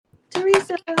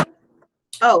Lisa.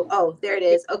 Oh, there it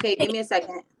is. Okay, give me a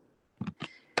second.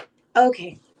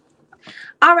 Okay.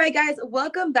 All right, guys,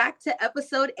 welcome back to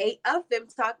episode 8 of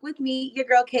FemTalk with me, your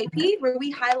girl KP, where we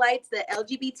highlight the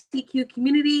LGBTQ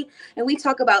community and we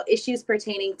talk about issues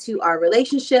pertaining to our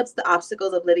relationships, the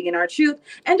obstacles of living in our truth,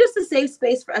 and just a safe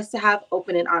space for us to have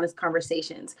open and honest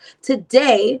conversations.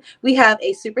 Today, we have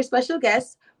a super special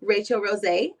guest, Rachel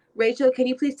Rose. Rachel, can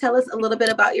you please tell us a little bit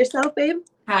about yourself, babe?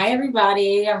 Hi,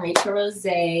 everybody. I'm Rachel Rose.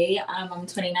 I'm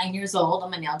 29 years old.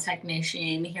 I'm a nail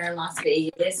technician here in Las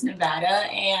Vegas,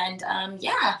 Nevada. And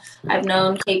I've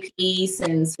known KP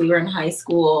since we were in high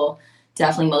school,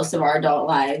 definitely most of our adult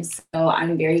lives. So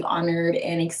I'm very honored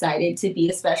and excited to be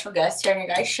a special guest here on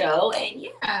your guys' show. And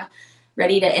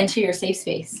ready to enter your safe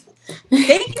space.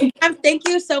 Thank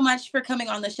you so much for coming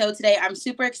on the show today. I'm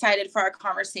super excited for our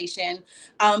conversation.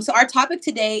 So our topic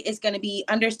today is going to be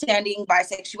understanding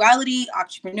bisexuality,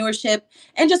 entrepreneurship,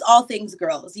 and just all things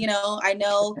girls. You know, I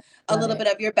know a little bit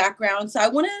of your background, so I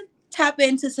want to tap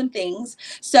into some things.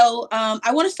 So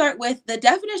I want to start with the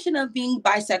definition of being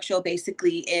bisexual.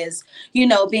 Basically is, you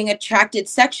know, being attracted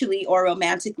sexually or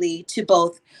romantically to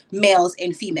both males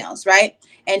and females, right?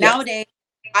 And nowadays,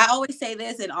 I always say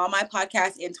this in all my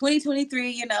podcasts in 2023,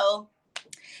 you know,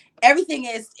 everything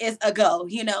is a go,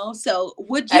 you know. So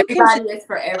would you Everybody is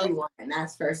for everyone, and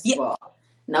that's first of all.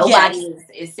 Nobody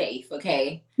is safe,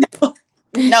 okay?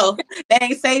 No, they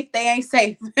ain't safe. They ain't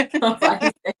safe.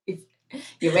 Nobody's safe.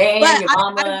 Your man, your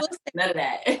mama, none of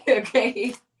that.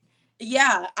 Okay.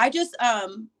 Yeah, I just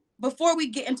before we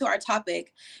get into our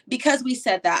topic, because we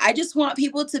said that, I just want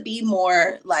people to be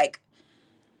more like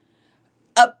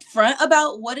upfront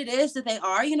about what it is that they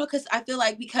are, you know, because I feel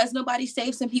like because nobody's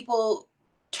safe, some people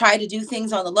try to do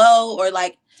things on the low, or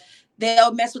like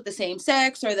they'll mess with the same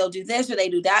sex, or they'll do this or they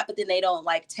do that, but then they don't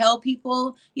like tell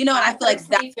people, you know. And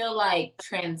I feel like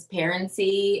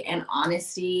transparency and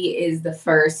honesty is the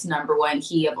first number one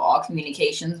key of all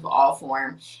communications of all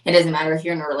form. It doesn't matter if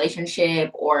you're in a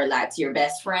relationship or that's your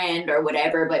best friend or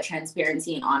whatever, but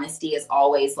transparency and honesty is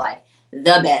always like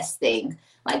the best thing.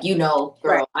 Like, you know,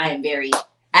 girl, I am very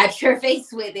at your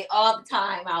face with it all the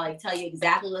time. I like tell you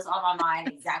exactly what's on my mind,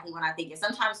 exactly when I think it.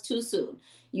 Sometimes too soon,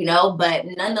 you know, but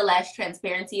nonetheless,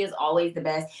 transparency is always the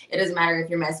best. It doesn't matter if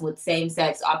you're messing with same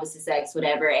sex, opposite sex,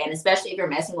 whatever. And especially if you're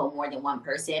messing with more than one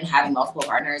person, having multiple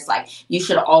partners, like you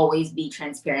should always be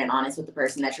transparent and honest with the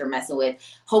person that you're messing with.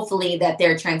 Hopefully that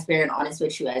they're transparent and honest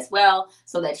with you as well,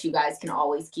 so that you guys can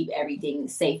always keep everything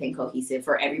safe and cohesive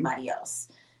for everybody else.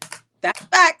 That's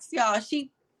facts, y'all.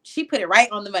 She put it right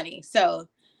on the money. So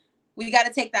we got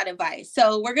to take that advice.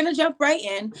 So we're going to jump right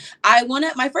in.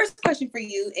 My first question for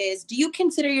you is, do you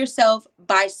consider yourself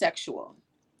bisexual?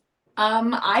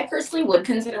 I personally would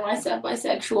consider myself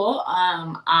bisexual.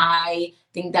 I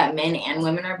think that men and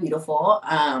women are beautiful.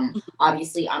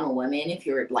 Obviously I'm a woman, if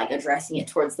you're like addressing it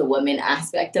towards the women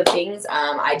aspect of things.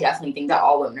 I definitely think that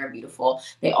all women are beautiful.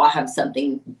 They all have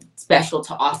something special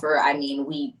to offer. I mean,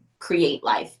 we create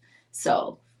life.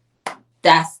 So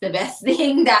that's the best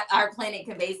thing that our planet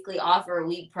can basically offer.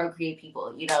 We procreate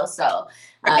people, you know? So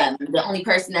the only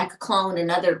person that could clone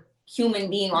another human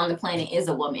being on the planet is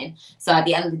a woman. So at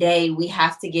the end of the day, we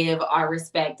have to give our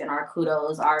respect and our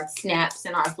kudos, our snaps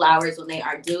and our flowers when they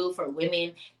are due for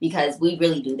women, because we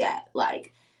really do that.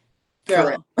 Like,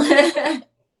 girl.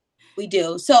 We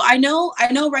do. So I know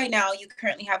right now you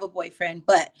currently have a boyfriend,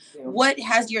 but what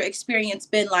has your experience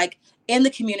been like in the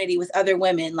community with other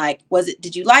women? Like,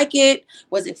 did you like it?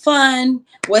 Was it fun?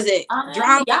 Was it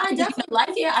drama? Yeah, I definitely like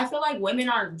it. I feel like women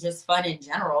are just fun in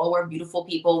general. We're beautiful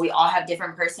people. We all have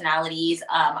different personalities.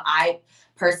 I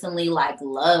personally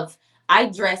I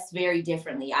dress very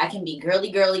differently. I can be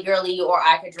girly, or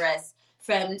I could dress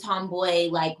femme tomboy,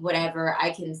 like whatever. I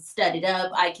can stud it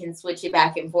up. I can switch it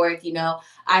back and forth, you know.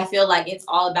 I feel like it's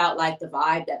all about like the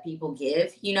vibe that people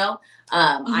give, you know.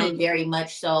 I'm very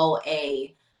much so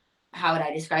how would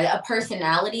I describe it? A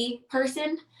personality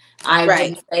person. I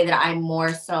wouldn't say that I'm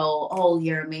more so, oh,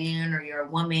 you're a man or you're a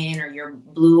woman or you're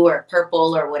blue or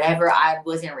purple or whatever. I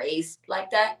wasn't raised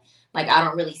like that. Like, I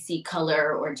don't really see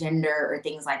color or gender or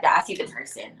things like that. I see the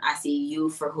person. I see you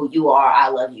for who you are. I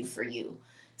love you for you.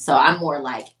 So I'm more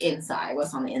like inside,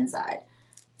 what's on the inside.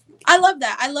 I love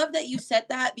that. I love that you said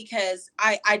that, because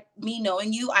me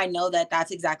knowing you, I know that that's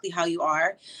exactly how you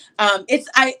are.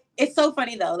 It's so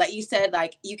funny though that you said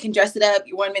like you can dress it up.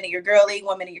 1 minute you're girly,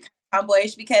 1 minute you're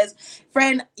tomboyish, because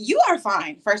friend, you are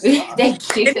fine. First of all, thank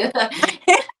you.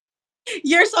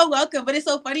 You're so welcome. But it's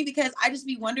so funny because I just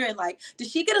be wondering, like,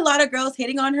 does she get a lot of girls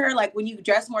hitting on her like when you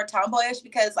dress more tomboyish?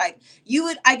 Because like you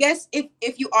would, I guess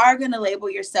if you are going to label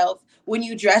yourself when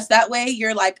you dress that way,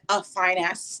 you're like a fine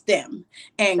ass stem.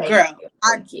 And Thank girl, you.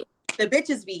 I Thank you. the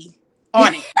bitches be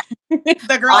on it.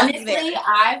 The girls be there. Honestly,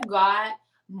 I've got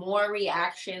more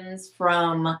reactions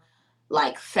from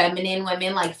like feminine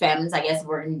women, like femmes. I guess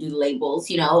we're gonna do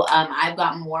labels. I've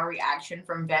got more reaction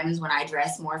from femmes when I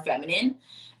dress more feminine,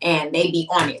 and they be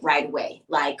on it right away.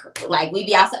 Like we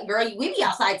be outside, girl. We be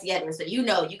outside together, so you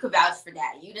could vouch for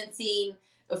that. You didn't see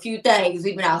a few things.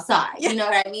 We've been outside. Yeah. You know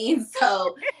what I mean?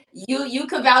 So you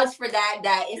could vouch for that.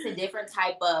 That it's a different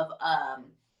type of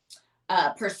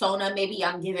persona maybe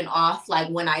I'm giving off, like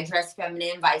when I dress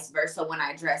feminine, vice versa when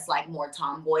I dress like more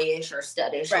tomboyish or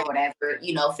studdish or Right.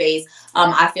 whatever, phase.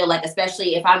 I feel like,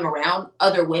 especially if I'm around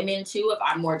other women too, if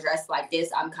I'm more dressed like this,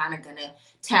 I'm kind of gonna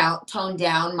tone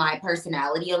down my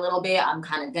personality a little bit. I'm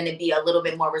kind of gonna be a little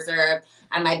bit more reserved.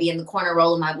 I might be in the corner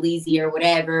rolling my bleezy or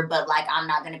whatever, but like I'm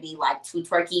not gonna be like too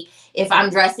twerky. If I'm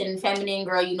dressing feminine,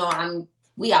 girl,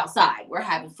 we outside, we're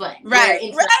having fun, we're Right.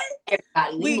 interacting Right. with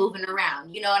everybody, we We moving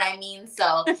around, you know what I mean?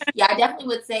 So yeah, I definitely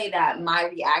would say that my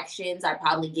reactions, I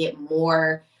probably get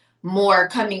more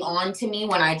coming on to me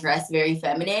when I dress very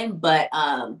feminine. But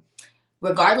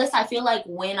regardless, I feel like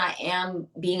when I am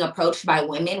being approached by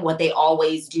women, what they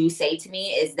always do say to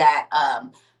me is that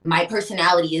my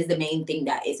personality is the main thing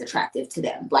that is attractive to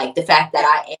them. Like the fact that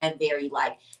I am very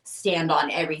like stand on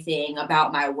everything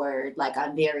about my word. Like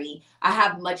I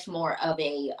have much more of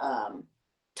a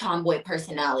tomboy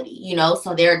personality,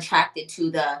 so they're attracted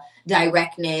to the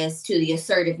directness, to the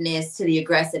assertiveness, to the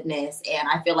aggressiveness. And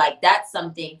I feel like that's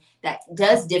something that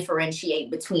does differentiate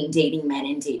between dating men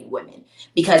and dating women,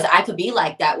 because I could be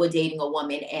like that with dating a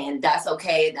woman, and that's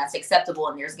okay, that's acceptable,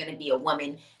 and there's going to be a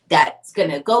woman that's going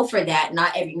to go for that.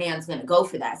 Not every man's going to go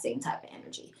for that same type of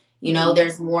energy.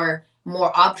 There's more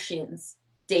options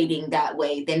dating that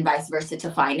way than vice versa, to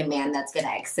find a man that's going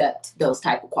to accept those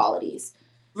type of qualities.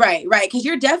 right, right. Because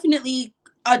you're definitely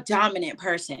a dominant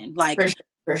person. For Like, sure,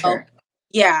 for oh, sure.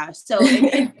 yeah. So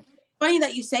it's funny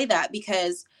that you say that,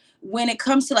 because when it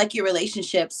comes to like your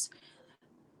relationships,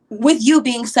 with you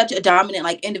being such a dominant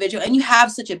like individual, and you have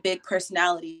such a big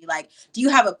personality, like, do you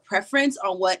have a preference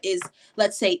on what is,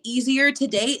 let's say, easier to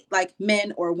date, like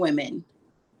men or women?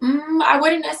 I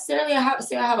wouldn't necessarily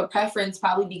say I have a preference,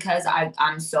 probably because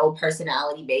I'm so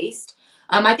personality based.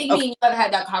 I think me Okay. and you have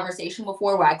had that conversation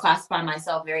before, where I classify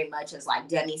myself very much as like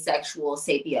demisexual,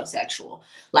 sapiosexual.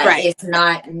 Like Right. it's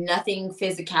not nothing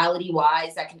physicality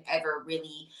wise that can ever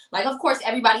really, like, of course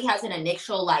everybody has an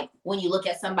initial, like when you look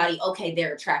at somebody, okay,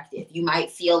 they're attractive. You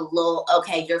might feel a little,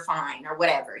 okay, you're fine or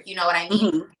whatever. You know what I mean?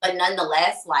 Hmm. But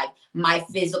nonetheless, like my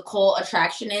physical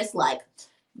attraction is like,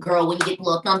 girl, when you get the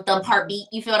little thump thump heartbeat,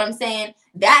 you feel what I'm saying?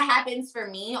 That happens for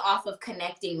me off of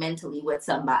connecting mentally with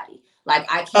somebody. Like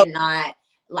I Oh, cannot,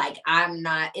 like I'm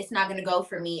not, it's not gonna go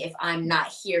for me if I'm not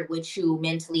here with you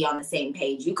mentally on the same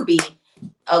page. You could be,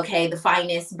 okay, the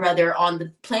finest brother on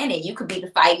the planet. You could be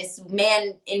the finest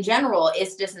man in general.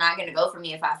 It's just not gonna go for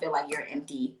me if I feel like you're an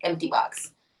empty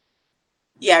box.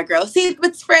 yeah, girl. See,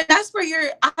 but Fred, that's where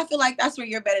you're. I feel like that's where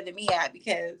you're better than me at,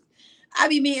 because I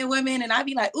be meeting women and I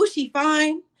be like, "Ooh, she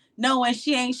fine," knowing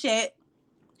she ain't shit,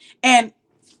 and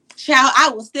child, I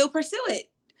will still pursue it.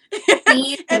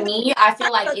 See, to And me, I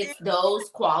feel like then, it's those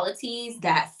qualities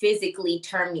that physically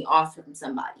turn me off from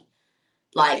somebody.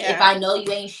 Like if yeah, I know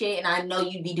you ain't shit and I know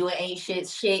you be doing ain't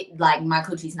shit, like my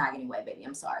coochie's not getting wet, baby.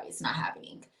 I'm sorry, it's not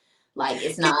happening. Like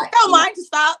it's can you not, tell mine to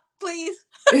stop, please?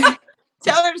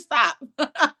 Tell her to stop.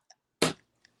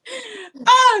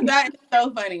 Oh, that is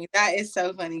so funny. That is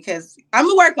so funny, because I'm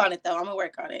gonna work on it though. I'm gonna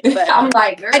work on it, but I'm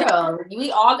like, I, girl,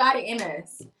 we all got it in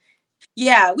us.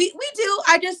 yeah, we do.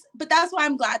 But that's why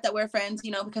I'm glad that we're friends,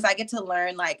 because I get to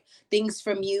learn like things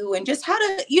from you, and just how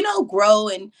to, grow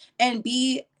and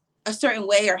be a certain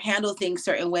way, or handle things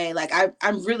certain way. Like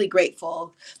I'm really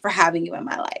grateful for having you in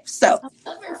my life. So I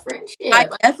love our I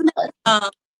friendship. definitely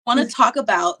want to talk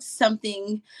about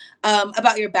something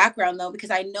about your background, though, because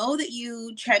I know that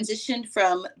you transitioned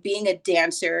from being a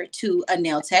dancer to a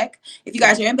nail tech. If you Yeah.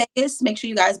 guys are in Vegas, make sure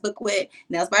you guys book with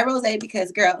Nails by Rose,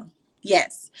 because, girl,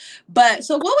 yes. But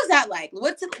so, what was that like?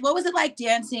 What was it like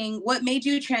dancing? What made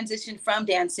you transition from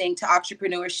dancing to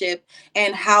entrepreneurship,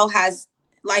 and how has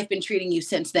life been treating you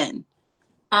since then?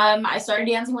 I started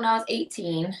dancing when I was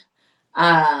 18.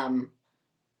 Um,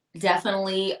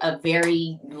 Definitely a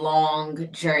very long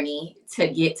journey to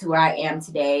get to where I am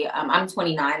today. I'm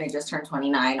 29. I just turned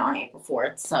 29 on April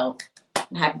 4th, so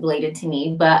happy belated to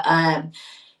me. But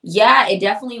yeah, it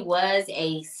definitely was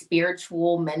a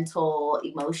spiritual, mental,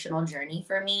 emotional journey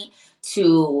for me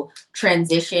to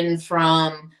transition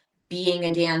from being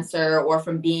a dancer or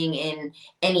from being in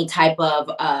any type of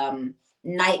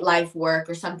nightlife work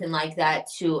or something like that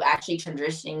to actually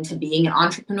transitioning to being an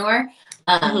entrepreneur.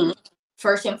 Mm-hmm.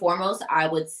 First and foremost, I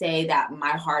would say that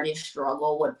my hardest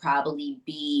struggle would probably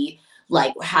be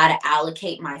like how to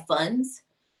allocate my funds,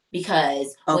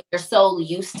 because Oh, when you're so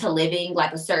used to living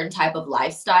like a certain type of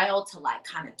lifestyle, to like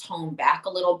kind of tone back a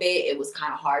little bit, it was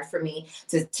kind of hard for me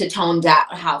to tone down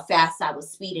how fast I was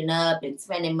speeding up and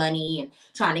spending money and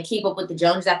trying to keep up with the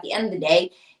Joneses. At the end of the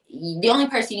day, the only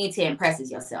person you need to impress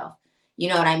is yourself. You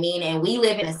know what I mean? And we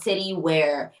live in a city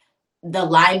where the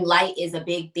limelight is a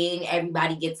big thing.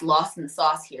 Everybody gets lost in the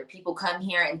sauce here. People come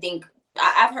here and think,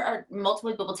 I've heard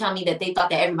multiple people tell me that they thought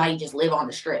that everybody just live on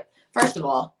the strip. First of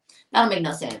all, that don't make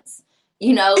no sense.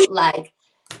 You know, like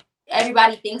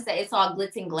everybody thinks that it's all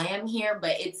glitz and glam here,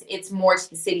 but it's more to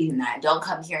the city than that. Don't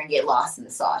come here and get lost in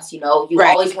the sauce. You know, you right.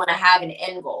 always want to have an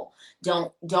end goal.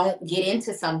 Don't get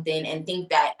into something and think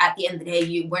that at the end of the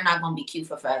day, we're not gonna be cute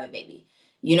for forever, baby.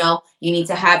 You know, you need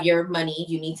to have your money,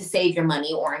 you need to save your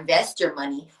money or invest your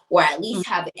money, or at least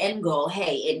have an end goal.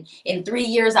 Hey, in 3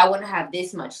 years I want to have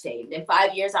this much saved. In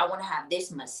 5 years I want to have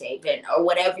this much saved, and or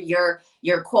whatever your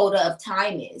quota of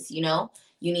time is, you know.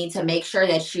 You need to make sure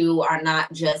that you are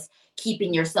not just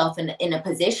keeping yourself in a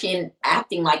position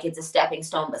acting like it's a stepping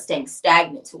stone but staying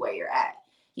stagnant to where you're at.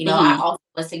 You know, I Mm-hmm. also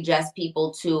would suggest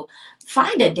people to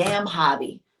find a damn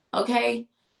hobby. Okay,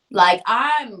 like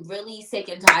I'm really sick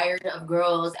and tired of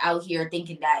girls out here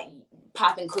thinking that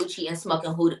popping coochie and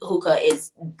smoking hookah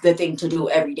is the thing to do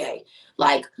every day.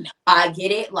 Like, I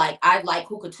get it. Like, I like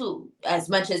hookah too, as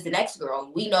much as the next girl.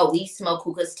 We know we smoke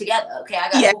hookahs together. Okay, I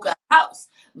got a Yeah. hookah house,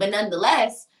 but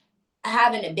nonetheless,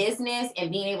 having a business and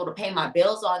being able to pay my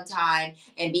bills on time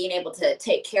and being able to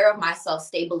take care of myself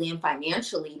stably and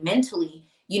financially, mentally,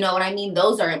 you know what I mean?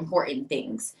 Those are important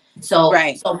things. So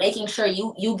Right. so making sure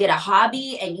you get a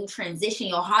hobby and you transition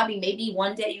your hobby. Maybe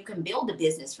one day you can build a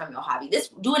business from your hobby. This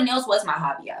doing nails was my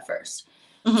hobby at first.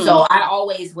 Mm-hmm. So I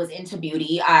always was into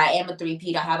beauty. I am a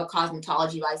three-peat. I have a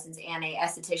cosmetology license and a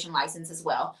esthetician license as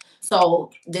well. So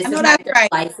I this is know my that's third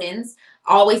right. license.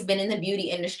 Always been in the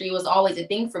beauty industry, was always a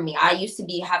thing for me. I used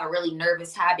to have a really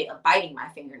nervous habit of biting my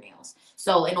fingernails.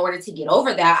 So in order to get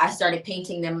over that, I started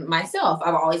painting them myself.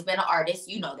 I've always been an artist,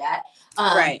 you know that.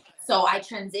 Right. So I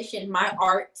transitioned my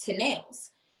art to nails.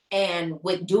 And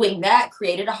with doing that,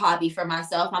 created a hobby for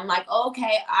myself. I'm like,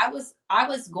 okay, I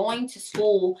was going to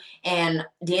school and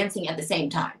dancing at the same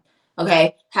time.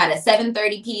 Okay, had a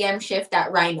 7:30 p.m. shift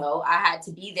at Rhino. I had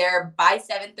to be there by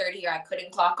 7:30 or I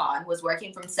couldn't clock on. Was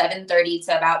working from 7:30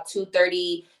 to about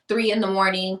 2:33 in the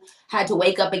morning. Had to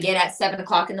wake up again at 7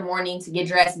 o'clock in the morning to get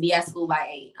dressed, be at school by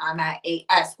 8. I'm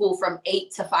at school from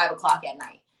 8 to 5 o'clock at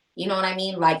night. You know what I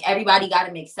mean? Like, everybody got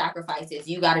to make sacrifices.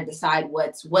 You got to decide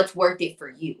what's worth it for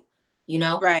you. You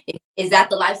know, Right. is that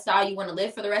the lifestyle you want to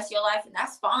live for the rest of your life? And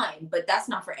that's fine, but that's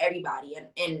not for everybody.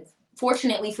 And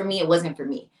fortunately for me, it wasn't for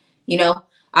me. You know,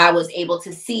 I was able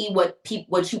to see what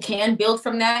you can build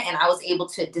from that, and I was able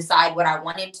to decide what I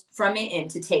wanted from it and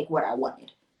to take what I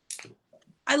wanted.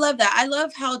 I love that. I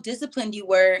love how disciplined you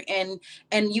were, and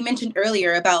you mentioned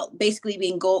earlier about basically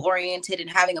being goal oriented and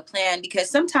having a plan, because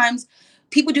sometimes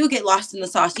people do get lost in the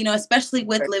sauce, you know, especially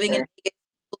with For living in sure.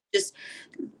 just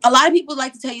a lot of people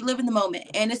like to tell you live in the moment,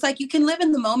 and it's like you can live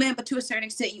in the moment, but to a certain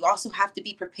extent you also have to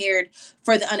be prepared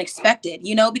for the unexpected,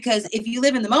 you know, because if you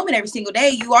live in the moment every single day,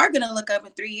 you are going to look up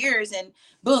in 3 years and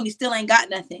boom, you still ain't got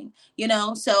nothing, you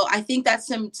know. So I think that's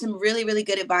some really really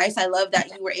good advice. I love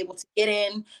that you were able to get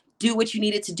in, do what you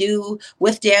needed to do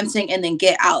with dancing, and then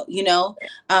get out, you know.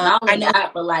 Not I only know.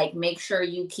 that, but like make sure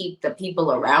you keep the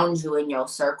people around you in your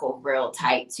circle real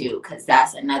tight too, because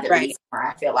that's another Right. reason where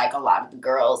I feel like a lot of the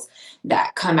girls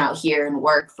that come out here and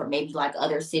work for maybe like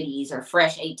other cities or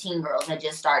fresh 18 girls that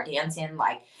just start dancing,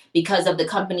 like because of the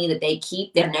company that they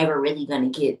keep, they're never really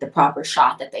going to get the proper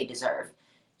shot that they deserve,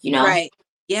 you know? Right.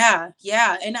 Yeah,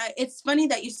 yeah. And it's funny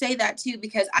that you say that too,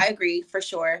 because I agree for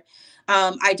sure.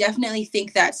 I definitely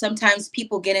think that sometimes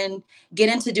people get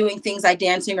into doing things like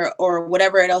dancing or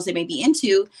whatever else they may be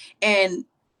into, and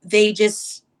they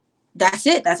just that's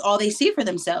it. That's all they see for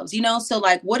themselves, you know? So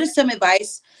like what is some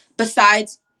advice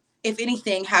besides, if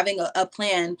anything, having a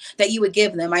plan that you would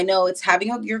give them? I know it's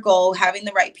having your goal, having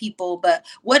the right people, but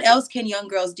what else can young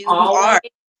girls do who Always are, you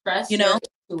trust your know?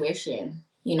 intuition.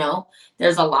 You know,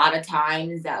 there's a lot of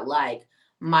times that like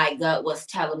my gut was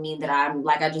telling me that I'm,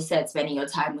 like I just said, spending your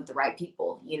time with the right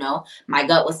people. You know, my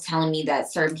gut was telling me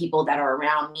that certain people that are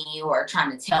around me or are trying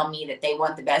to tell me that they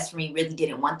want the best for me really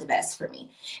didn't want the best for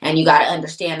me. And you got to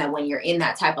understand that when you're in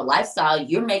that type of lifestyle,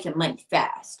 you're making money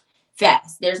fast.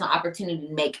 There's an opportunity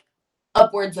to make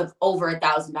upwards of over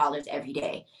 $1,000 every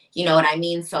day. You know what I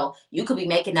mean? So you could be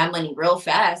making that money real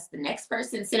fast. The next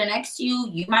person sitting next to you,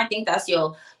 you might think that's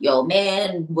your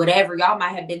man, whatever. Y'all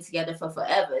might have been together for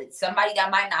forever. Somebody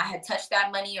that might not have touched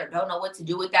that money or don't know what to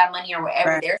do with that money or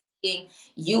whatever, Right. they're seeing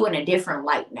you in a different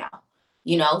light now.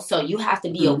 So you have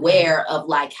to be Mhm. aware of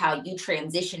like how you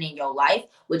transition in your life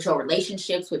with your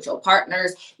relationships with your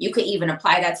partners. You could even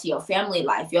apply that to your family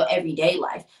life, your everyday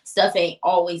life. Stuff ain't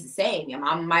always the same. Your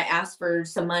mom might ask for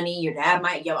some money, your dad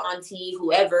might, your auntie,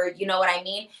 whoever, you know what I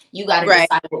mean? You got to Right.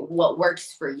 decide what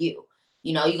works for you.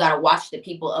 You got to watch the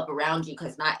people up around you,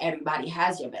 because not everybody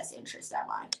has your best interest at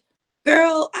mind.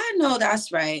 Girl, I know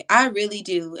that's right. I really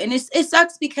do. And it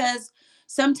sucks because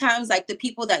sometimes like the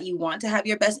people that you want to have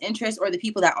your best interest or the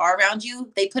people that are around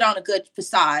you, they put on a good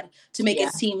facade to make it Yeah.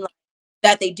 seem like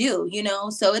that they do,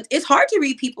 So it's hard to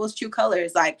read people's true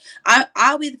colors. Like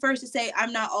I'll be the first to say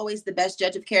I'm not always the best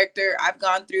judge of character. I've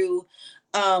gone through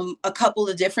a couple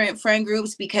of different friend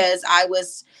groups because I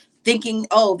was thinking,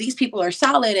 oh, these people are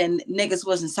solid and niggas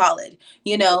wasn't solid.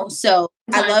 So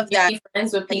I Sometimes love you that. be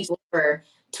friends with people for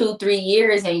 2-3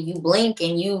 years and you blink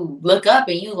and you look up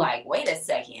and you like, wait a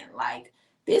second, like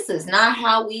this is not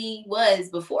how we was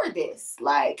before this.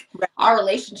 Like our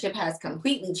relationship has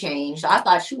completely changed. I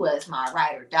thought you was my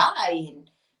ride or die, and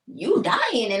you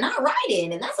dying and not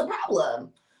riding, and that's a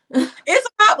problem. It's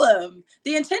a problem.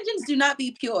 The intentions do not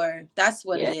be pure. That's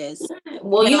what Yeah. it is.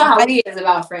 Well, you know how we is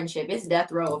about friendship. It's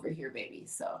death row over here, baby.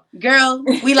 So Girl,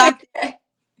 we locked.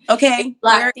 Okay,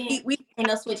 locked in. we Ain't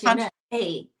no switching up.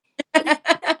 Hey.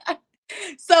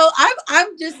 So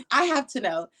I have to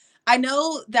know. I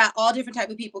know that all different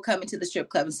type of people come into the strip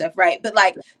club and stuff, right? But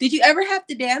like, did you ever have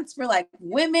to dance for like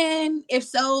women? If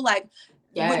so, like,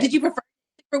 Yeah. did you prefer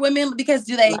for women because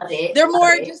Love it. they're Love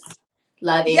more it. just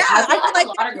Love yeah, it. I I feel feel like a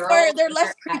like lot of girls they're when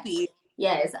less they're creepy.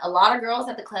 yes, a lot of girls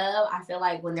at the club, I feel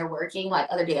like when they're working, like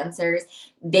other dancers,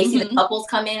 they see the Mm-hmm. couples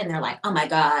come in and they're like, oh my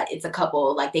God, it's a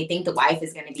couple. Like they think the wife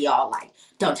is going to be all like,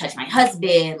 don't touch my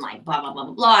husband, like blah, blah, blah,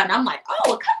 blah, blah. And I'm like,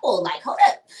 oh, a couple, like, hold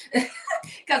up.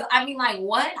 Because I mean, like,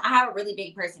 one, I have a really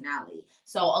big personality.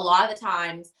 So a lot of the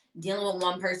times dealing with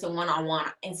one person one on one,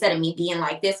 instead of me being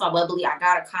like this all bubbly, I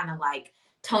got to kind of like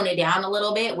tone it down a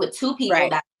little bit with two people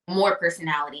Right. that more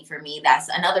personality for me. That's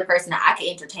another person that I can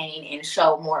entertain and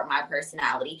show more of my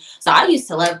personality. So I used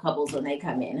to love couples when they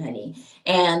come in, honey.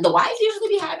 And the wives usually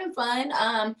be having fun.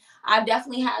 I've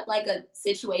definitely had like a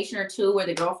situation or two where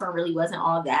the girlfriend really wasn't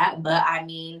all that. But I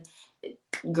mean,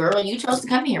 girl, you chose to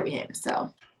come here with him.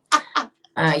 So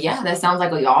yeah, that sounds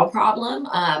like a y'all problem.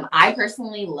 I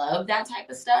personally love that type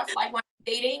of stuff. Like when I'm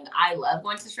dating, I love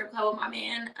going to strip club with my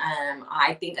man.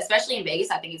 I think, especially in Vegas,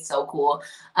 I think it's so cool.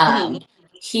 Mm-hmm.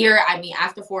 Here, I mean,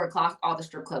 after 4 o'clock, all the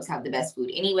strip clubs have the best food,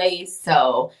 anyways.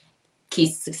 So,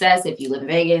 keys to success if you live in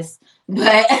Vegas.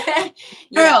 But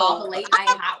yeah, all the Girl, late night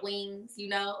hot wings.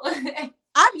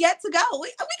 I'm yet to go.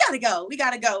 We gotta go. We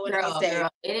gotta go one of these days. Girl,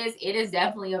 it is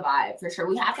definitely a vibe for sure.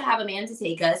 We have to have a man to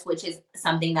take us, which is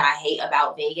something that I hate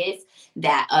about Vegas.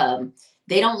 That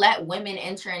they don't let women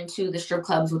enter into the strip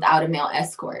clubs without a male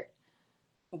escort,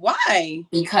 Why?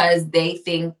 because they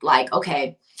think like,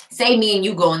 okay, say me and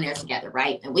you go in there together,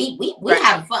 right? And we Right.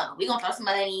 having fun. We gonna throw some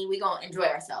money. We gonna enjoy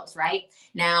ourselves, right?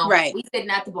 Now Right. we sitting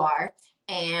at the bar,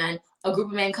 and a group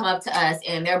of men come up to us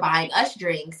and they're buying us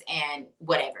drinks and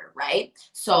whatever, right?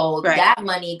 So Right. that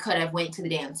money could have went to the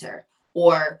dancer.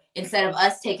 Or instead of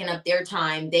us taking up their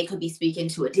time, they could be speaking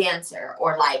to a dancer.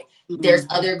 Or like there's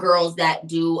Mm-hmm. other girls that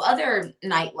do other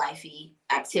nightlifey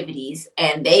activities,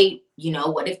 and they,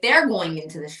 what if they're going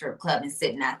into the strip club and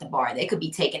sitting at the bar? They could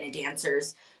be taking a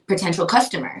dancer's potential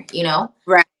customer.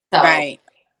 Right. So Right.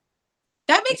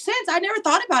 That makes sense. I never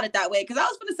thought about it that way because I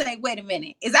was going to say, wait a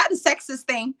minute, is that a sexist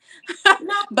thing?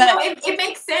 no, But it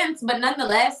makes sense, but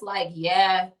nonetheless, like,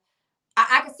 yeah,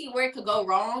 I can see where it could go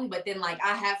wrong, but then like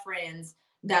I have friends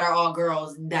that are all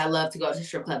girls that love to go to the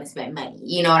strip club and spend money.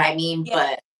 You know what I mean? yeah,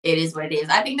 But it is what it is.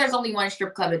 I think there's only one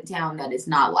strip club in town that is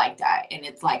not like that, and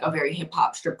it's like a very hip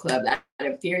hop strip club at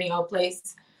a Fernio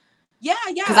place. yeah,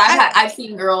 Because yeah. I've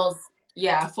seen girls,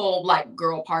 yeah, full like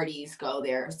girl parties go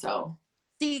there. So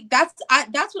See, that's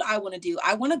what I want to do.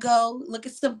 I want to go look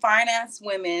at some fine ass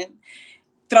women,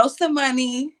 throw some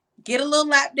money, get a little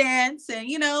lap dance, and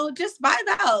just vibe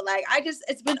out. Like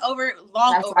it's been long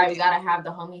that's why we overdue. gotta have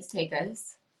the homies take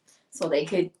us, so they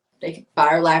could buy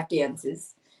our lap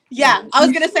dances. Yeah, I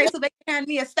was gonna say so they can hand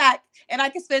me a stack and I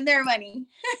can spend their money.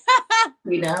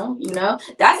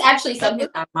 That's actually something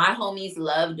that my homies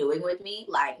love doing with me.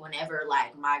 Like whenever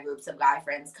like my groups of guy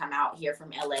friends come out here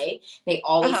from LA, they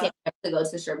always Uh-huh. take me to go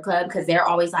to the strip club because they're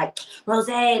always like, Rose,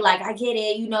 like I get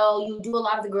it, you do a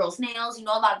lot of the girls' nails, a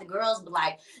lot of the girls, but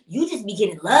like you just be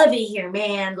getting love in here,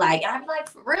 man. Like I'd be like,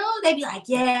 for real? They'd be like,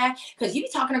 yeah, because you be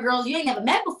talking to girls you ain't never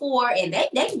met before, and they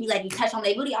can be like, you touch on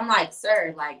their booty. I'm like,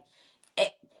 sir, like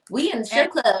we in the And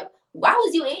strip club. Why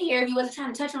was you in here if you wasn't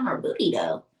trying to touch on her booty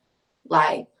though?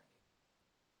 Like,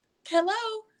 hello.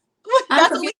 I'm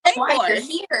That's what we confused came why for. you're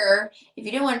here if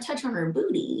you didn't want to touch on her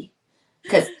booty.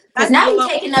 Because That's now you're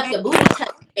what taking we up came the booty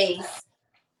touch space.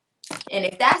 And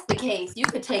if that's the case, you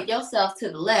could take yourself to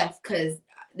the left because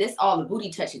this all the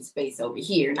booty touching space over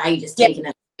here. Now you're just Yeah, taking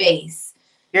up space.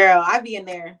 girl, I be in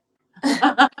there.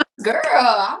 Girl,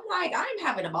 I'm like, I'm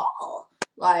having a ball.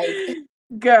 Like,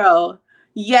 Girl.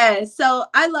 Yes. So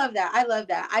I love that. I love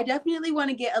that. I definitely want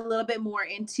to get a little bit more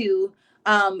into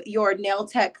your nail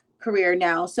tech career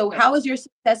now. So how has your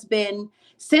success been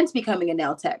since becoming a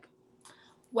nail tech?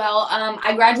 well,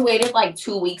 I graduated like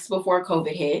 2 weeks before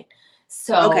COVID hit. Okay.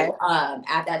 So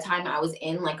at that time, I was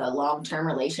in like a long-term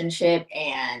relationship,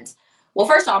 and well,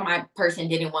 first off, my person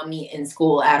didn't want me in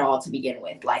school at all to begin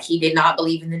with. Like, he did not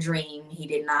believe in the dream. He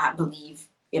did not believe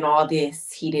in all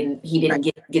this. He didn't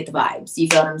Right. get the vibes. You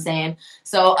feel what I'm saying?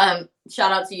 So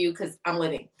shout out to you because I'm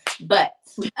living. But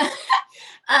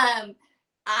um,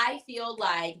 I feel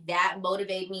like that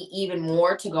motivated me even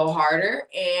more to go harder.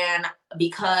 And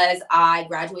because I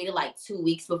graduated like 2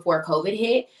 weeks before COVID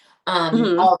hit,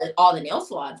 Hmm. all the nail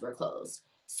salons were closed.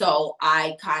 So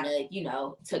I kind of,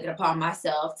 took it upon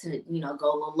myself to,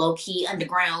 go a little low key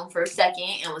underground for a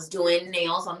second and was doing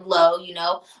nails on the low.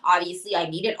 Obviously I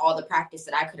needed all the practice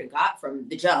that I could have got from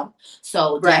the jump.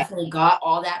 So Right. definitely got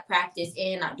all that practice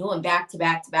in. I'm doing back to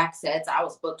back to back sets. I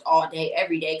was booked all day,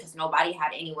 every day because nobody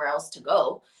had anywhere else to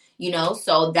go.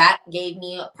 So that gave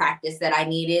me a practice that I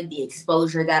needed, the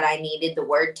exposure that I needed, the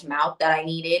word to mouth that I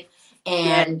needed.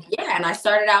 Yeah. And yeah, and I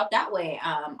started out that way.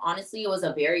 Honestly, it was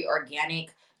a very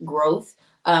organic growth.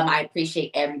 I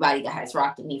appreciate everybody that has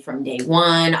rocked with me from day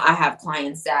one. I have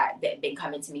clients that have been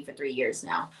coming to me for 3 years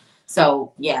now.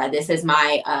 So yeah, this is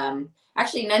my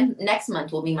actually next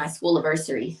month will be my school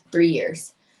anniversary, 3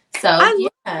 years. So I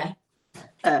love yeah,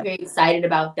 that. very excited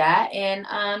about that. And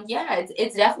yeah,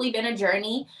 it's definitely been a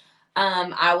journey.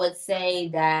 I would say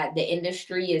that the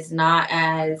industry is not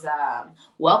as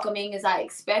welcoming as I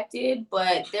expected,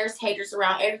 but there's haters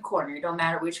around every corner. It don't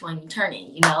matter which one you turn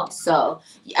in. So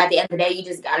at the end of the day, you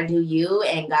just got to do you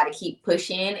and got to keep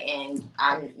pushing and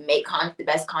make the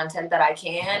best content that I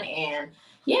can. And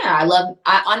yeah, I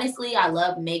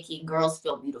love making girls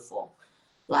feel beautiful.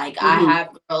 Like I Hmm.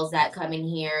 have girls that come in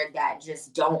here that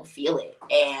just don't feel it.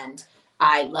 And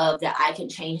I love that I can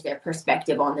change their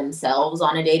perspective on themselves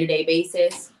on a day-to-day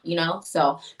basis.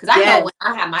 So because I know Yes. when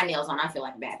I have my nails on, I feel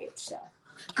like a bad bitch. So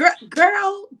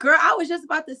Girl, I was just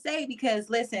about to say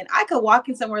because listen, I could walk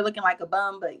in somewhere looking like a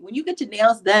bum, but when you get your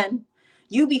nails done,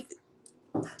 you be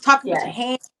talking with your yes.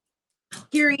 hands,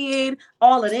 period,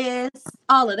 all of this.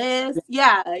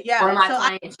 Yeah, One yeah. of my So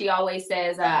I clients, she always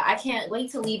says, I can't wait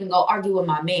to leave and go argue with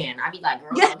my man. I be like, girl,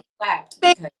 yeah, don't get whacked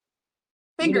because you do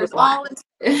it fingers blind. all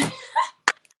in.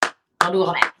 Don't do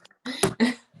all that.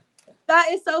 That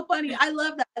is so funny. I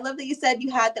love that. I love that you said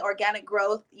you had the organic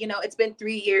growth. It's been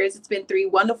 3 years. It's been 3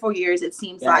 wonderful years, it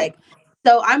seems Yeah. like.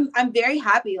 So I'm very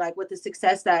happy like with the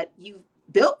success that you've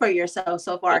built for yourself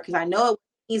so far because I know it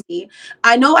was easy.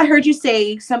 I know I heard you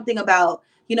say something about,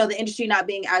 the industry not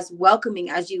being as welcoming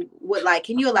as you would like.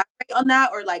 Can you elaborate on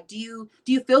that? Or like do you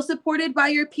feel supported by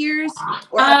your peers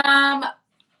or Um,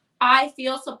 I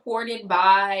feel supported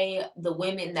by the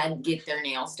women that get their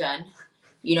nails done.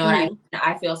 You know what I mean? Mhm.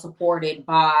 I feel supported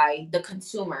by the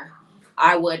consumer.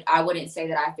 I wouldn't say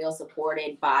that I feel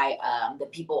supported by other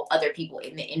people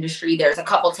in the industry. There's a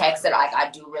couple techs that I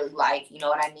do really like. You know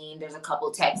what I mean? There's a couple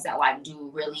techs that like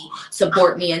do really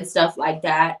support me and stuff like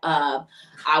that.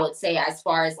 I would say as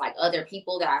far as like other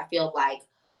people that I feel like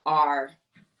are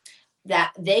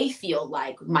that they feel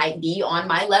like might be on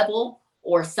my level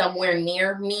or somewhere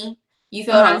near me. You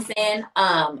feel what I'm Uh-huh. saying?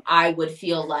 I would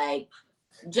feel like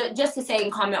just to say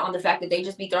and comment on the fact that they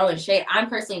just be throwing shade. I'm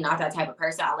personally not that type of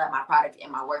person. I let my product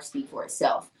and my work speak for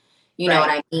itself. You know what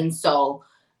Right. I mean? So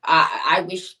I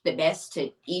wish the best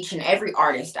to each and every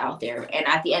artist out there. And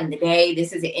at the end of the day,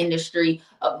 this is an industry,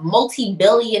 a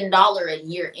multi-billion-dollar a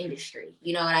year industry.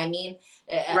 You know what I mean?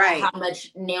 How Right.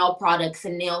 much nail products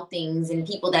and nail things and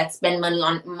people that spend money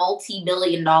on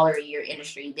multi-billion-dollar a year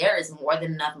industry. There is more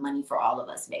than enough money for all of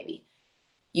us, baby.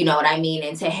 You know what I mean?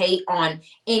 And to hate on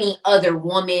any other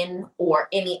woman or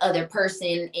any other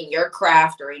person in your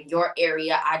craft or in your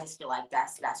area, I just feel like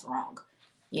that's wrong.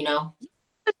 You know?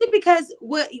 Because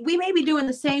what we may be doing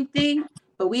the same thing,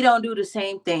 but we don't do the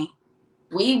same thing.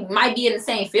 We might be in the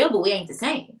same field, but we ain't the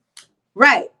same.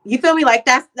 Right. You feel me? Like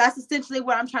that's essentially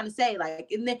what I'm trying to say.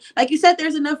 Like in the, like you said,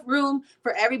 there's enough room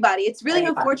for everybody. It's really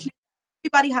Everybody. unfortunate.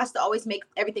 Everybody has to always make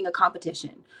everything a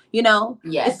competition. You know?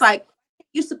 It's Yes. like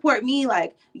you support me,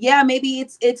 like, yeah, maybe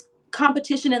it's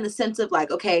competition in the sense of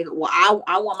like, okay, well,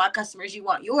 I want my customers, you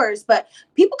want yours, but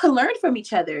people can learn from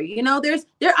each other. You know, there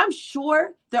I'm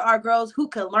sure there are girls who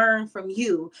can learn from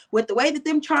you with the way that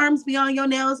them charms be on your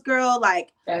nails, girl.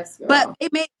 Like, Yes, but girl.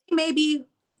 it may be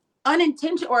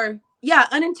unintentional or yeah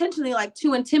unintentionally like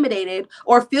too intimidated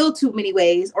or feel too many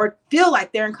ways or feel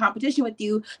like they're in competition with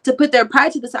you to put their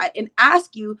pride to the side and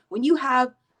ask you when you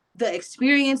have the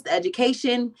experience, the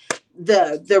education,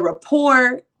 the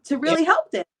rapport to Yeah. really help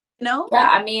them, you know. Yeah.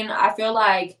 I mean, I feel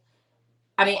like,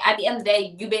 I mean, at the end of the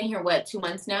day, you've been here, what, 2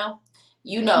 months now?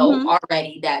 You know Mm-hmm.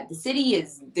 already that the city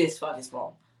is this fucking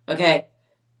small. Okay.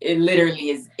 It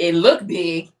literally is. It look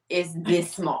big. It's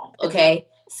this small. Okay.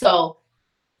 So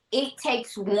it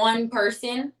takes one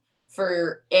person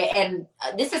and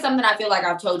this is something I feel like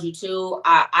I've told you too.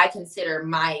 I consider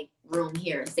my room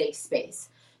here a safe space.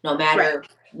 No Right. matter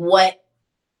what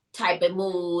type of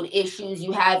mood issues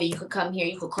you have, and you could come here,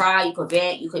 you could cry, you could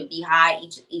vent, you could be high,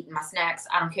 eat my snacks,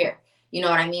 I don't care. You know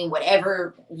what I mean?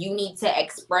 Whatever you need to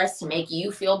express to make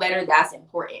you feel better, that's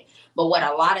important. But what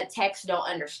a lot of techs don't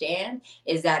understand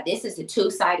is that this is a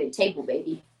two-sided table,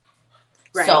 baby.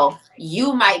 Right. So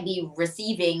you might be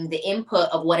receiving the input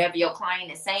of whatever your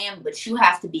client is saying, but you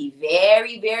have to be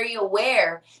very, very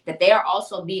aware that they are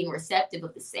also being receptive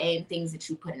of the same things that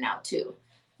you're putting out too.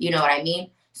 You know what I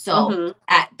mean? So Mm-hmm.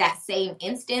 at that same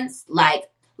instance, like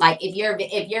if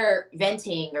you're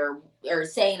venting or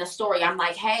saying a story, I'm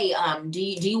like, hey, do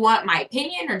you want my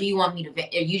opinion, or do you want me to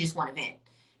vent, or you just want to vent?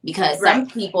 Because some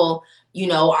Right. people,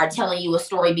 are telling you a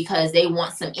story because they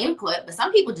want some input, but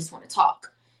some people just want to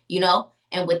talk, you know?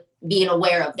 And with being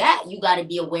aware of that, you got to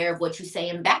be aware of what you're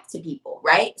saying back to people,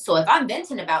 right? So if I'm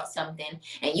venting about something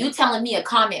and you telling me a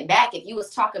comment back, if you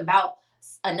was talking about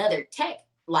another tech,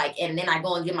 like, and then I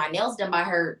go and get my nails done by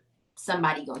her,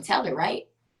 somebody gonna tell her, right?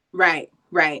 Right.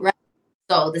 Right. Right.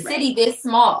 So the Right. city this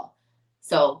small.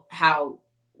 So how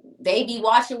they be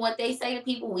watching what they say to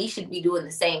people, we should be doing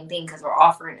the same thing because we're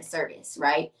offering a service,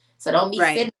 right? So don't be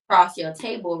Right. sitting across your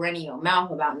table running your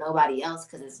mouth about nobody else,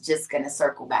 because it's just gonna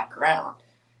circle back around.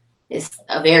 It's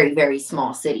a very, very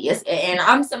small city. And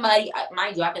I'm somebody,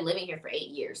 mind you, I've been living here for 8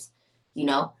 years,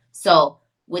 So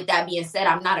with that being said,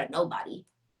 I'm not a nobody.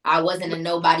 I wasn't a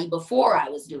nobody before I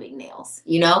was doing nails,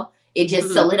 It just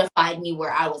Mm-hmm. solidified me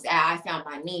where I was at. I found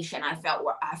my niche, and I felt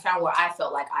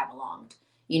like I belonged,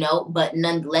 But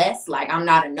nonetheless, like, I'm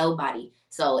not a nobody.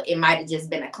 So it might have just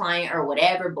been a client or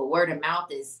whatever, but word of mouth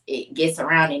it gets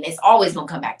around, and it's always gonna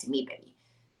come back to me, baby.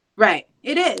 Right.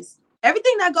 It is.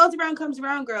 Everything that goes around comes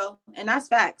around, girl. And that's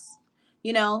facts.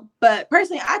 You know, but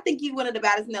personally, I think you one of the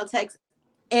baddest nail techs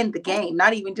in the game,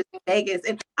 not even just in Vegas.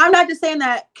 And I'm not just saying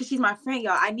that because she's my friend,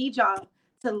 y'all. I need y'all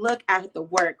to look at the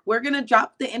work. We're gonna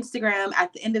drop the Instagram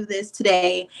at the end of this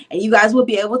today, and you guys will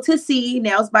be able to see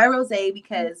Nails by Rose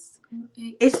because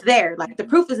it's there. Like the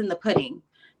proof is in the pudding.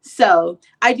 So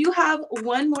I do have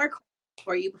one more question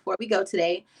for you before we go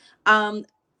today. Um,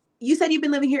 you said you've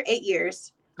been living here 8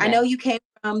 years. I Yeah. know you came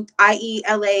from IE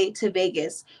LA to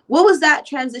Vegas. What was that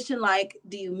transition like?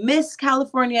 Do you miss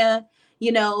California?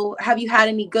 You know, have you had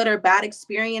any good or bad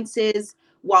experiences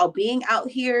while being out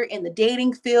here in the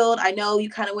dating field? I know you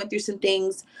kind of went through some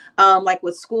things like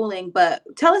with schooling, but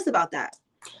tell us about that.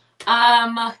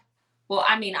 Um, well,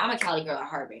 I mean, I'm a Cali girl at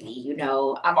heart, baby.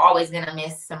 I'm always gonna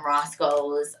miss some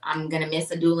Roscoe's. I'm gonna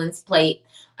miss a Doolin's plate.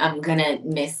 I'm gonna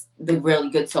miss the really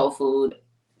good soul food.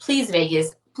 Please,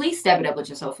 Vegas, please step it up with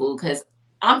your soul food, because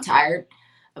I'm tired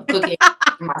of cooking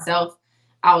for myself.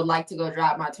 I would like to go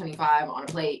drop my 25 on a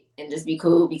plate and just be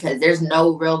cool, because there's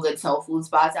no real good soul food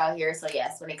spots out here. So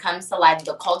yes, when it comes to like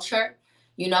the culture,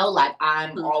 like,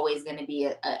 I'm Mhm. always gonna be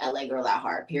a LA girl at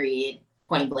heart. Period.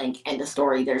 Point blank. End of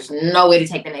story. There's no way to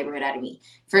take the neighborhood out of me,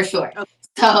 for sure. Okay.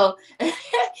 So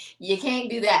you can't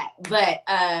do that. But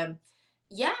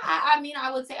yeah, I mean, I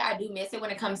would say I do miss it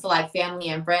when it comes to like family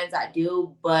and friends. I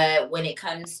do, but when it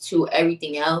comes to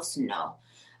everything else, no.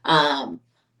 Um,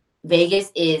 Vegas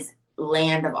is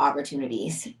land of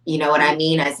opportunities. You know what I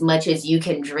mean? As much as you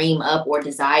can dream up or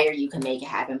desire, you can make it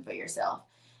happen for yourself.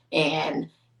 And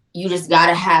you just got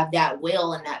to have that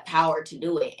will and that power to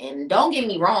do it. And don't get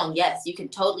me wrong, yes, you can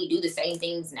totally do the same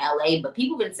things in LA, but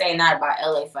people have been saying that about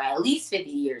LA for at least 50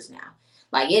 years now.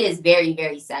 Like, it is very,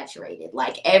 very saturated.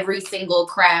 Like, every single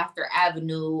craft or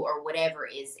avenue or whatever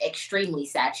is extremely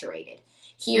saturated.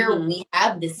 Here, we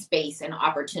have this space and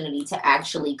opportunity to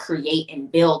actually create and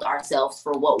build ourselves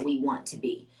for what we want to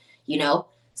be, you know?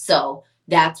 So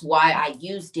that's why I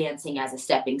used dancing as a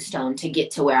stepping stone to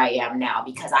get to where I am now,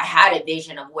 because I had a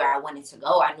vision of where I wanted to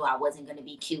go. I knew I wasn't going to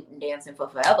be cute and dancing for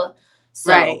forever.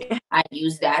 So Right. I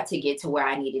used that to get to where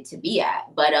I needed to be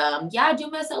at. But yeah, I do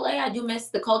miss LA. I do miss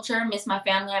the culture, miss my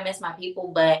family, I miss my people.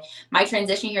 But my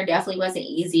transition here definitely wasn't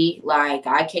easy. Like,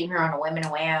 I came here on a whim and a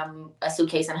wham, a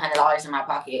suitcase and $100 in my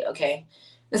pocket. Okay.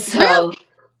 Really? So,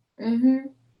 mm-hmm,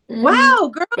 mm-hmm.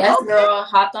 Wow, girl. Yes, Okay. girl,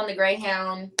 hopped on the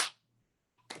Greyhound,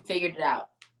 figured it out.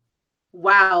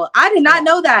 Wow. I did not Yeah.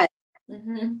 know that.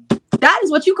 Mm-hmm. That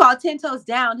is what you call 10 toes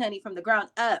down, honey, from the ground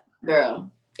up. Girl,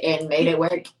 and made it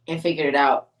work and figured it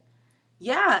out.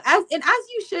 Yeah, as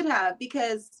you should have,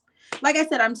 because like I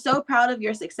said, I'm so proud of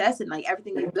your success and like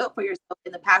everything you've built for yourself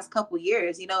in the past couple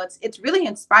years. You know, it's really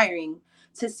inspiring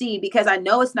to see, because I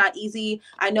know it's not easy.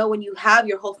 I know when you have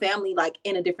your whole family like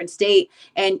in a different state,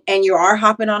 and you are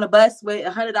hopping on a bus with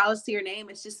 $100 to your name,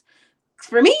 it's just,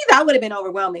 for me, that would have been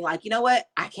overwhelming. Like, you know what?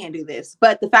 I can't do this.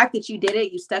 But the fact that you did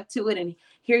it, you stuck to it, and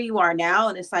here you are now,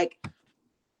 and it's like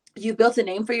you built a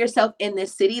name for yourself in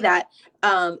this city that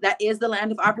that is the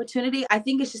land of opportunity. I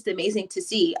think it's just amazing to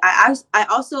see. I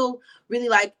also really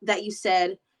like that you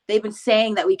said they've been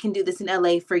saying that we can do this in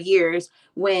LA for years,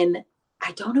 when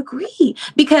I don't agree,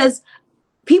 because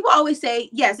people always say,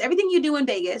 yes, everything you do in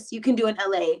Vegas, you can do in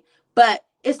LA, but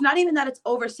it's not even that it's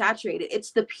oversaturated.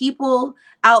 It's the people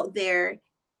out there,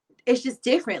 it's just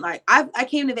different. Like, I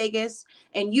came to Vegas,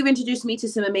 and you've introduced me to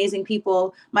some amazing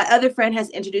people. My other friend has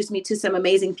introduced me to some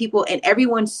amazing people, and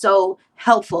everyone's so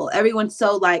helpful. Everyone's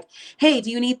so like, hey, do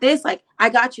you need this? Like, I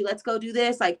got you. Let's go do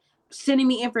this. Like, sending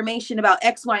me information about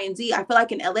X, Y, and Z. I feel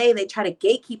like in LA they try to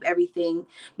gatekeep everything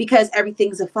because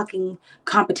everything's a fucking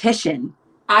competition.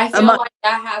 I feel Among like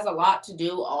that has a lot to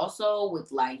do also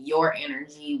with like your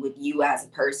energy, with you as a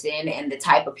person, and the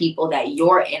type of people that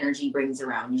your energy brings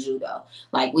around you, though.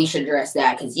 Like, we should address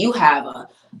that, because you have a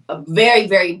very,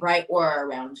 very bright aura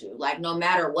around you. Like, no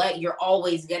matter what, you're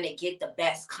always going to get the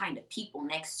best kind of people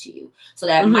next to you. So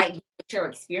that Mhm. might be what you're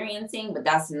experiencing, but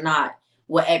that's not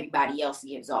what everybody else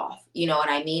gives off. You know what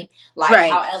I mean? Like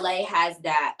how Right. LA has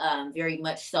that very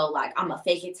much so, like, I'm a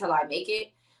fake it till I make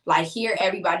it. Like, here,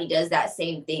 everybody does that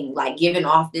same thing, like giving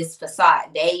off this facade.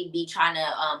 They be trying to,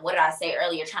 what did I say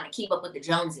earlier? Trying to keep up with the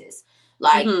Joneses.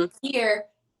 Like, Mhm. here,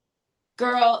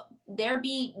 girl, there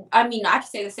be, I mean, I could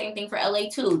say the same thing for LA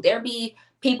too. There be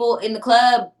people in the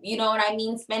club, you know what I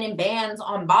mean, spending bands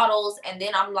on bottles. And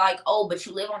then I'm like, oh, but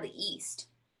you live on the East,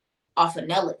 off of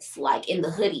Nellis, like in the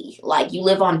hoodie, like you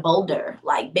live on Boulder,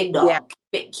 like big Yeah. dog,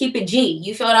 keep it G.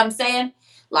 You feel what I'm saying?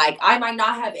 Like, I might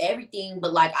not have everything,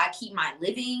 but like I keep my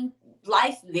living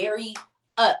life very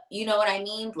up. You know what I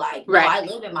mean? Like, no, Right. I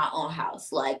live in my own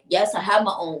house. Like, yes, I have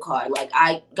my own car. Like,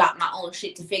 I got my own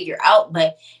shit to figure out,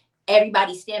 but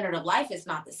everybody's standard of life is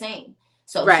not the same.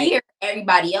 So Right. here,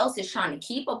 everybody else is trying to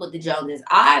keep up with the Joneses.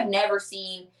 I've never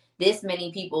seen this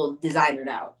many people designered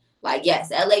out. Like, yes,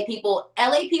 LA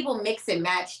people mix and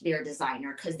match their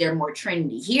designer because they're more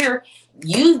trendy. Here,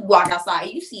 you walk outside,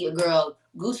 you see a girl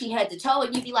Gucci head to toe,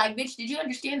 and you be like, bitch, did you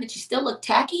understand that you still look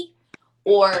tacky?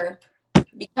 Or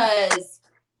because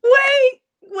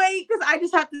Wait, because I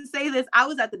just have to say this. I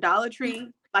was at the Dollar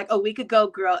Tree like a week ago,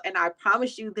 girl, and I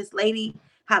promise you, this lady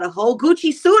had a whole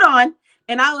Gucci suit on,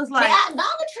 and I was they like, at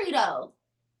Dollar Tree though.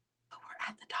 we're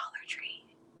at the Dollar Tree.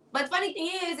 But funny thing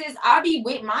is I be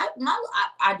with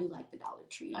I do like the Dollar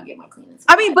Tree. I get my cleaning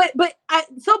I mean, supplies. but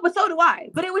so do I.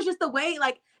 But it was just the way,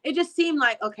 like, it just seemed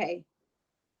like, okay,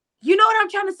 you know what I'm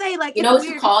trying to say? Like, You it's know what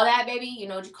you weird. call that, baby? You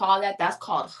know what you call that? That's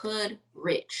called hood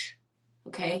rich.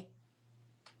 Okay?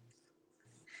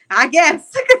 I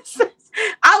guess.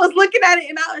 I was looking at it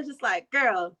and I was just like,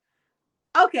 girl,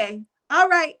 okay, all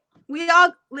right. We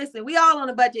all listen. We all on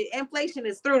a budget. Inflation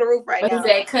is through the roof right What is now.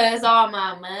 that? Cause all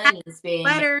my money spent,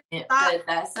 Letter, stop. but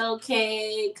that's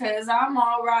okay. Cause I'm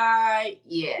all right.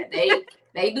 Yeah,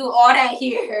 they do all that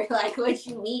here. Like, what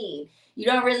you mean? You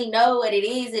don't really know what it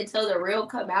is until the real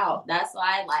come out. That's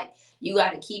why, like, you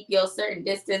got to keep your certain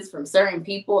distance from certain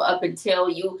people up until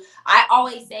you. I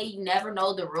always say you never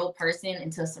know the real person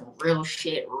until some real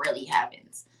shit really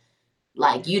happens.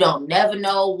 Like you don't never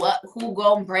know who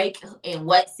gonna break in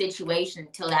what situation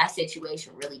until that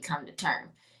situation really come to term.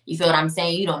 You feel what I'm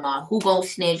saying? You don't know who gonna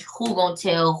snitch, who gonna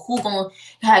tell, who gonna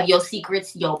have your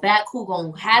secrets your back, who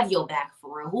gonna have your back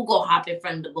for real, who gonna hop in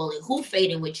front of the bullet, who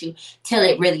fading with you till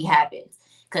it really happens.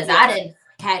 Cause I Yeah. done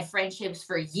had friendships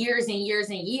for years and years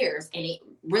and years, and it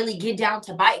really get down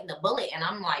to biting the bullet, and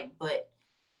I'm like, but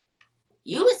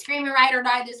you was screaming right or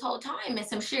die this whole time, and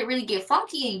some shit really get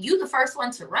funky, and you the first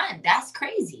one to run. That's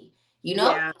crazy, you know?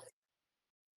 Yeah.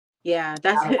 Yeah.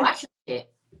 That's Gotta watch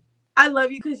it, I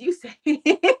love you because you say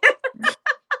it.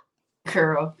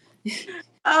 girl.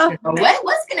 Oh man.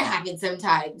 What's gonna happen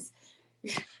sometimes?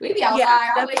 We be Yeah.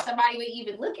 outside. I wish somebody would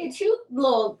even look at you,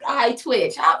 little eye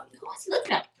twitch. What's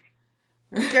looking at?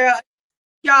 Girl,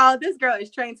 y'all, this girl is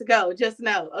trained to go. Just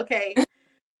know. Okay.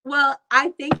 Well,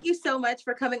 I thank you so much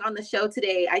for coming on the show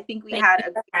today. I think we Thank had you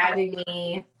a for great having conversation.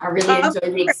 me. I really Of enjoyed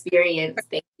the course. experience.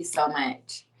 Thank you so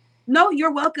much. No,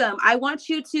 you're welcome. I want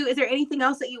you to, is there anything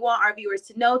else that you want our viewers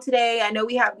to know today? I know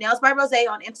we have Nails by Rose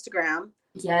on Instagram.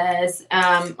 Yes.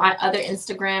 My other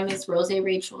Instagram is Rose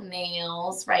Rachel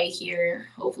Nails right here.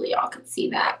 Hopefully y'all can see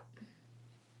that.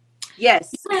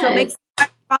 Yes. So make Yes. sure you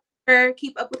follow her,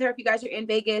 keep up with her. If you guys are in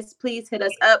Vegas, please hit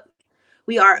us up.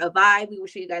 We are a vibe. We will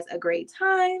show you guys a great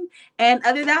time. And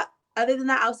other than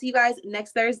that, I'll see you guys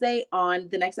next Thursday on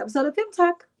the next episode of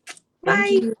FemTalk. Thank Bye.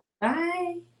 you.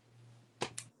 Bye.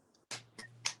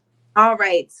 All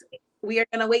right. We are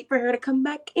gonna wait for her to come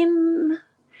back in.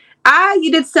 Ah,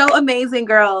 you did so amazing,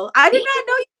 girl. I did not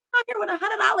know you were out here with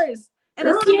 $100 and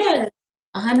a Girl, suitcase. yes.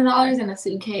 $100 in a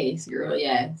suitcase, girl.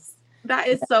 Yes. That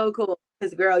is so cool.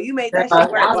 Because girl, you made Girl, that shit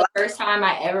that work. was Well, the first time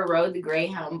I ever rode the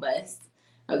Greyhound bus.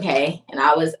 Okay, and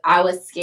I was scared.